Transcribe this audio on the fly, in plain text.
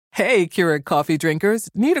Hey, Keurig coffee drinkers.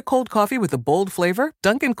 Need a cold coffee with a bold flavor?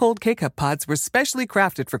 Dunkin' Cold K-Cup pods were specially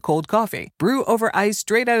crafted for cold coffee. Brew over ice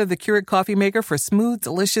straight out of the Keurig coffee maker for smooth,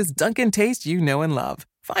 delicious Dunkin' taste you know and love.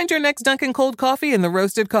 Find your next Dunkin' Cold coffee in the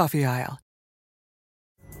roasted coffee aisle.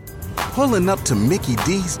 Pulling up to Mickey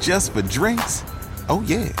D's just for drinks? Oh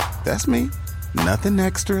yeah, that's me. Nothing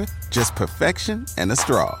extra, just perfection and a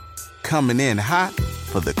straw. Coming in hot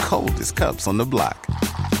for the coldest cups on the block.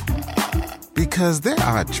 Because there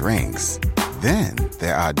are drinks. Then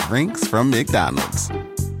there are drinks from McDonald's.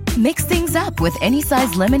 Mix things up with any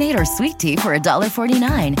size lemonade or sweet tea for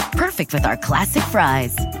 $1.49. Perfect with our classic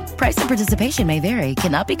fries. Price and participation may vary.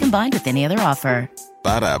 Cannot be combined with any other offer.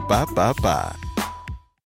 Ba-da-ba-ba-ba.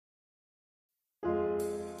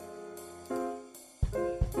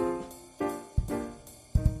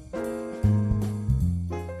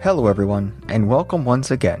 Hello everyone, and welcome once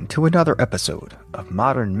again to another episode of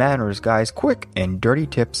Modern Manners Guy's quick and dirty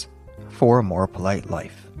tips for a more polite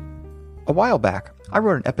life. A while back, I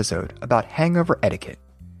wrote an episode about hangover etiquette,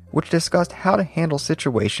 which discussed how to handle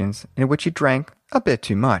situations in which you drank a bit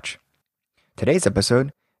too much. Today's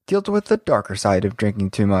episode deals with the darker side of drinking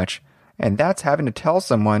too much, and that's having to tell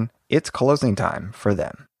someone it's closing time for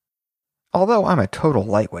them. Although I'm a total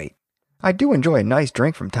lightweight, I do enjoy a nice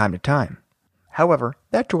drink from time to time. However,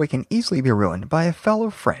 that joy can easily be ruined by a fellow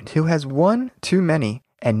friend who has one too many,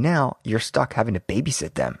 and now you're stuck having to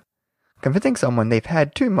babysit them. Convincing someone they've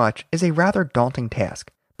had too much is a rather daunting task,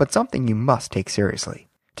 but something you must take seriously.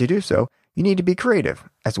 To do so, you need to be creative,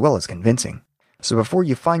 as well as convincing. So before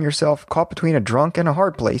you find yourself caught between a drunk and a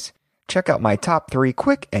hard place, check out my top 3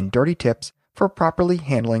 quick and dirty tips for properly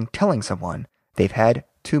handling telling someone they've had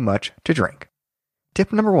too much to drink.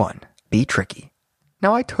 Tip number 1, be tricky.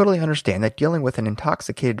 Now, I totally understand that dealing with an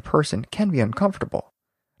intoxicated person can be uncomfortable.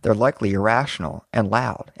 They're likely irrational and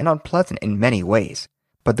loud and unpleasant in many ways.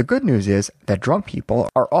 But the good news is that drunk people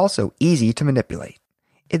are also easy to manipulate.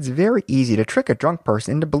 It's very easy to trick a drunk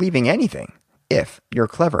person into believing anything, if you're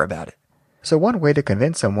clever about it. So one way to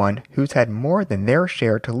convince someone who's had more than their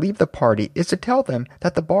share to leave the party is to tell them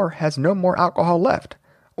that the bar has no more alcohol left,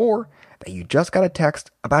 or that you just got a text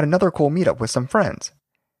about another cool meetup with some friends.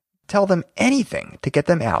 Tell them anything to get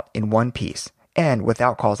them out in one piece, and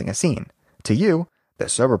without causing a scene. To you, the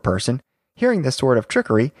sober person, hearing this sort of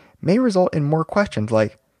trickery may result in more questions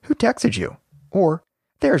like, "Who texted you?" Or,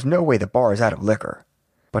 "There's no way the bar is out of liquor."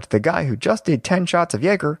 But to the guy who just did 10 shots of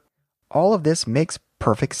Jaeger, all of this makes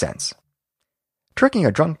perfect sense. Tricking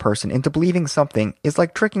a drunk person into believing something is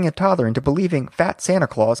like tricking a toddler into believing Fat Santa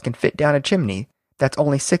Claus can fit down a chimney that's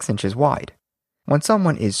only 6 inches wide. When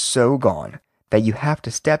someone is so gone that you have to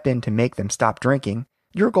step in to make them stop drinking,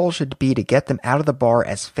 your goal should be to get them out of the bar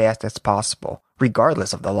as fast as possible,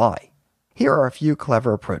 regardless of the lie. Here are a few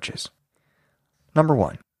clever approaches. Number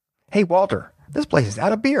 1. "Hey Walter, this place is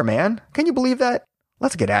out of beer, man. Can you believe that?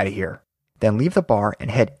 Let's get out of here." Then leave the bar and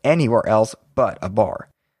head anywhere else but a bar.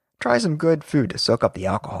 Try some good food to soak up the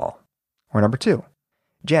alcohol. Or number 2.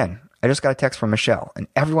 "Jen, I just got a text from Michelle, and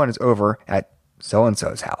everyone is over at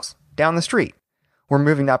so-and-so's house, down the street. We're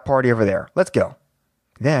moving that party over there. Let's go."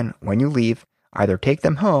 Then, when you leave, either take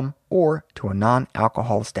them home or to a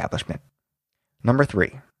non-alcohol establishment. Number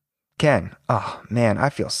 3. "Ken, oh man, I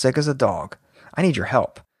feel sick as a dog. I need your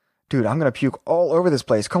help. Dude, I'm going to puke all over this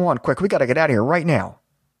place. Come on, quick, we got to get out of here right now."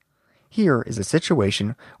 Here is a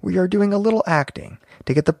situation where you're doing a little acting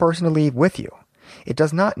to get the person to leave with you. It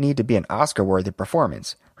does not need to be an Oscar-worthy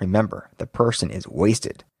performance. Remember, the person is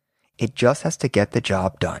wasted. It just has to get the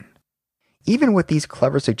job done. Even with these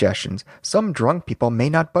clever suggestions, some drunk people may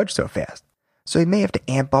not budge so fast, so you may have to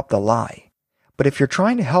amp up the lie. But if you're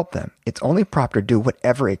trying to help them, it's only proper to do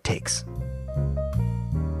whatever it takes.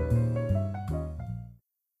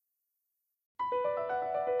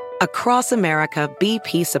 Across America,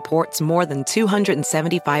 BP supports more than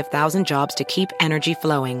 275,000 jobs to keep energy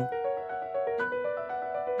flowing.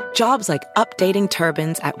 Jobs like updating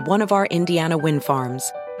turbines at one of our Indiana wind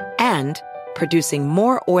farms and producing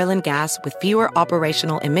more oil and gas with fewer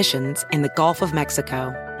operational emissions in the Gulf of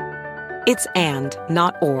Mexico. It's and,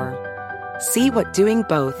 not or. See what doing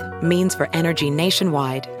both means for energy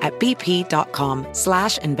nationwide at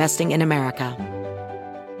bp.com/investing in America.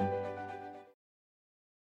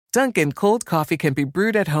 Dunkin' Cold Coffee can be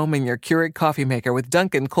brewed at home in your Keurig coffee maker with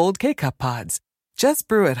Dunkin' Cold K-Cup pods. Just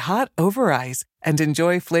brew it hot over ice and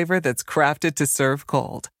enjoy flavor that's crafted to serve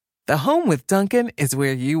cold. The home with Dunkin' is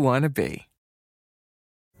where you want to be.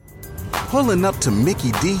 Pulling up to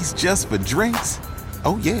Mickey D's just for drinks?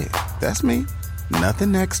 Oh yeah, that's me.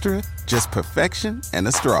 Nothing extra, just perfection and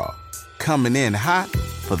a straw. Coming in hot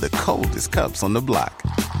for the coldest cups on the block.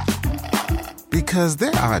 Because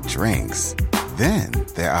there are drinks. Then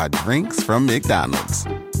there are drinks from McDonald's.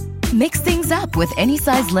 Mix things up with any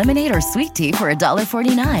size lemonade or sweet tea for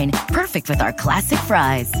 $1.49. Perfect with our classic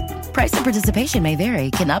fries. Price and participation may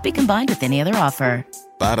vary. Cannot be combined with any other offer.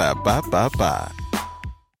 Ba-da-ba-ba-ba.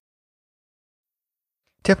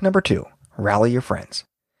 Tip number 2, rally your friends.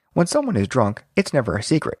 When someone is drunk, it's never a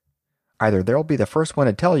secret. Either they'll be the first one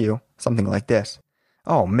to tell you something like this,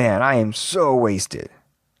 "Oh man, I am so wasted."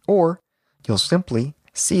 Or you'll simply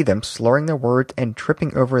see them slurring their words and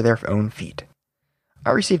tripping over their own feet.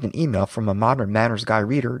 I received an email from a Modern Manners Guy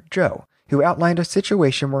reader, Joe, who outlined a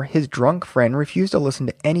situation where his drunk friend refused to listen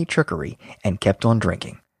to any trickery and kept on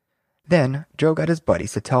drinking. Then Joe got his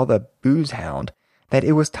buddies to tell the booze hound that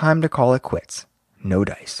it was time to call it quits. No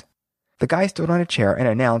dice. The guy stood on a chair and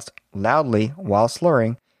announced, loudly while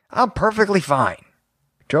slurring, "I'm perfectly fine."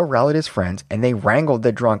 Joe rallied his friends and they wrangled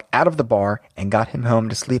the drunk out of the bar and got him home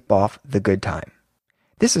to sleep off the good time.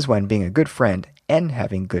 This is when being a good friend and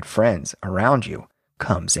having good friends around you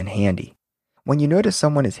comes in handy. When you notice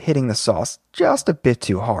someone is hitting the sauce just a bit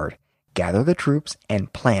too hard, gather the troops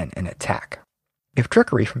and plan an attack. If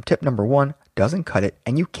trickery from tip number 1 doesn't cut it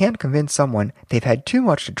and you can't convince someone they've had too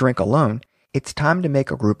much to drink alone, it's time to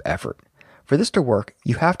make a group effort. For this to work,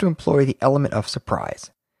 you have to employ the element of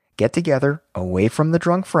surprise. Get together, away from the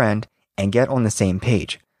drunk friend, and get on the same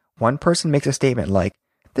page. One person makes a statement like,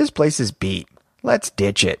 "This place is beat. Let's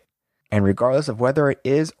ditch it." And regardless of whether it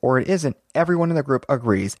is or it isn't, everyone in the group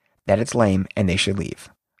agrees that it's lame and they should leave.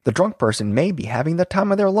 The drunk person may be having the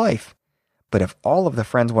time of their life, but if all of the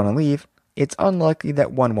friends want to leave, it's unlikely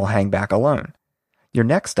that one will hang back alone. Your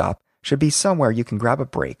next stop should be somewhere you can grab a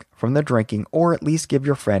break from the drinking or at least give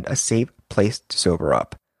your friend a safe place to sober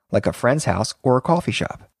up, like a friend's house or a coffee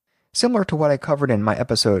shop. Similar to what I covered in my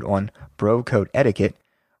episode on bro code etiquette,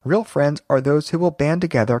 real friends are those who will band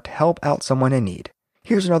together to help out someone in need.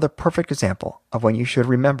 Here's another perfect example of when you should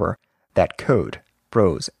remember that code,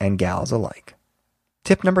 bros and gals alike.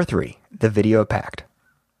 Tip number 3, the video pact.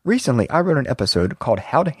 Recently, I wrote an episode called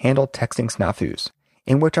How to Handle Texting Snafus,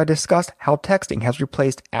 in which I discussed how texting has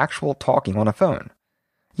replaced actual talking on a phone.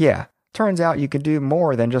 Yeah, turns out you can do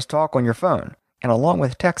more than just talk on your phone, and along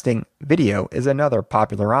with texting, video is another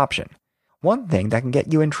popular option. One thing that can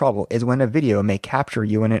get you in trouble is when a video may capture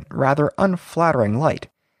you in a rather unflattering light,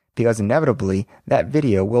 because inevitably that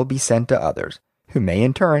video will be sent to others, who may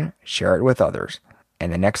in turn share it with others.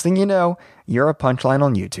 And the next thing you know, you're a punchline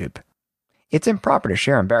on YouTube. It's improper to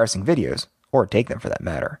share embarrassing videos, or take them for that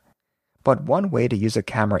matter. But one way to use a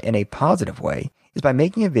camera in a positive way is by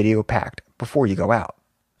making a video pact before you go out.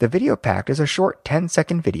 The video pact is a short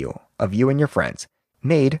 10-second video of you and your friends,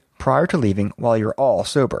 made prior to leaving while you're all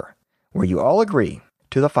sober, where you all agree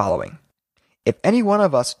to the following. If any one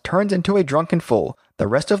of us turns into a drunken fool, the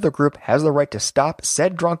rest of the group has the right to stop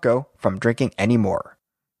said drunko from drinking anymore.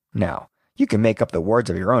 Now, you can make up the words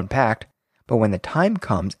of your own pact, but when the time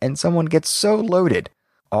comes and someone gets so loaded,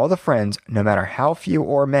 all the friends, no matter how few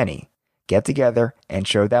or many, get together and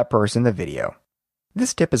show that person the video.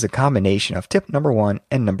 This tip is a combination of tip number 1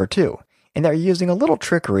 and number 2, and they're using a little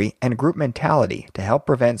trickery and group mentality to help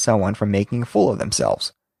prevent someone from making a fool of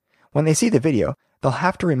themselves. When they see the video, they'll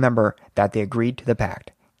have to remember that they agreed to the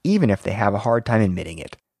pact, even if they have a hard time admitting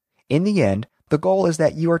it. In the end, the goal is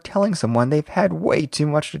that you are telling someone they've had way too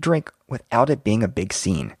much to drink without it being a big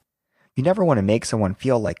scene. You never want to make someone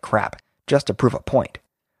feel like crap just to prove a point.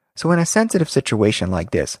 So in a sensitive situation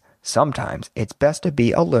like this, sometimes it's best to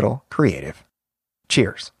be a little creative.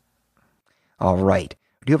 Cheers. All right.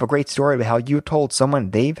 Do you have a great story about how you told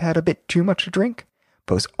someone they've had a bit too much to drink?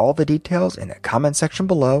 Post all the details in the comment section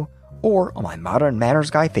below or on my Modern Manners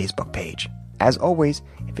Guy Facebook page. As always,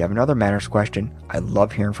 if you have another manners question, I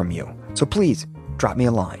love hearing from you. So please drop me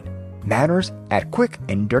a line.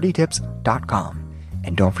 manners@quickanddirtytips.com.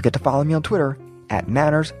 And don't forget to follow me on Twitter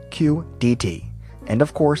 @MannersQDT. And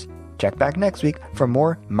of course, check back next week for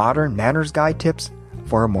more Modern Manners Guy tips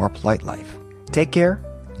for a more polite life. Take care.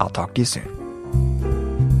 I'll talk to you soon.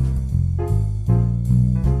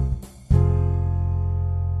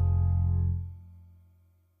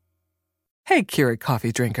 Hey, Keurig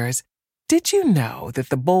coffee drinkers. Did you know that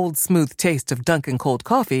the bold, smooth taste of Dunkin' cold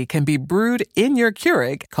coffee can be brewed in your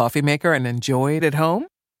Keurig coffee maker and enjoyed at home?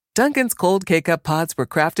 Dunkin's cold K-Cup pods were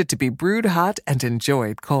crafted to be brewed hot and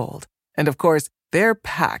enjoyed cold. And of course, they're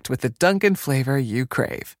packed with the Dunkin' flavor you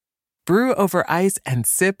crave. Brew over ice and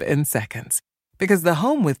sip in seconds. Because the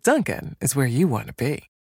home with Dunkin' is where you want to be.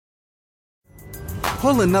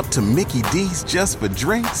 Pulling up to Mickey D's just for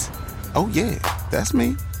drinks? Oh yeah, that's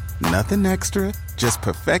me. Nothing extra, just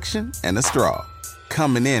perfection and a straw.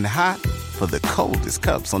 Coming in hot for the coldest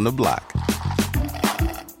cups on the block.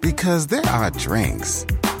 Because there are drinks.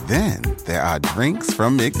 Then there are drinks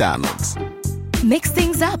from McDonald's. Mix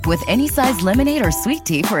things up with any size lemonade or sweet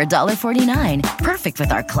tea for $1.49. Perfect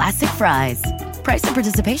with our classic fries. Price and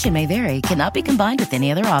participation may vary. Cannot be combined with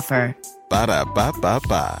any other offer.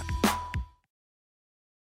 Ba-da-ba-ba-ba.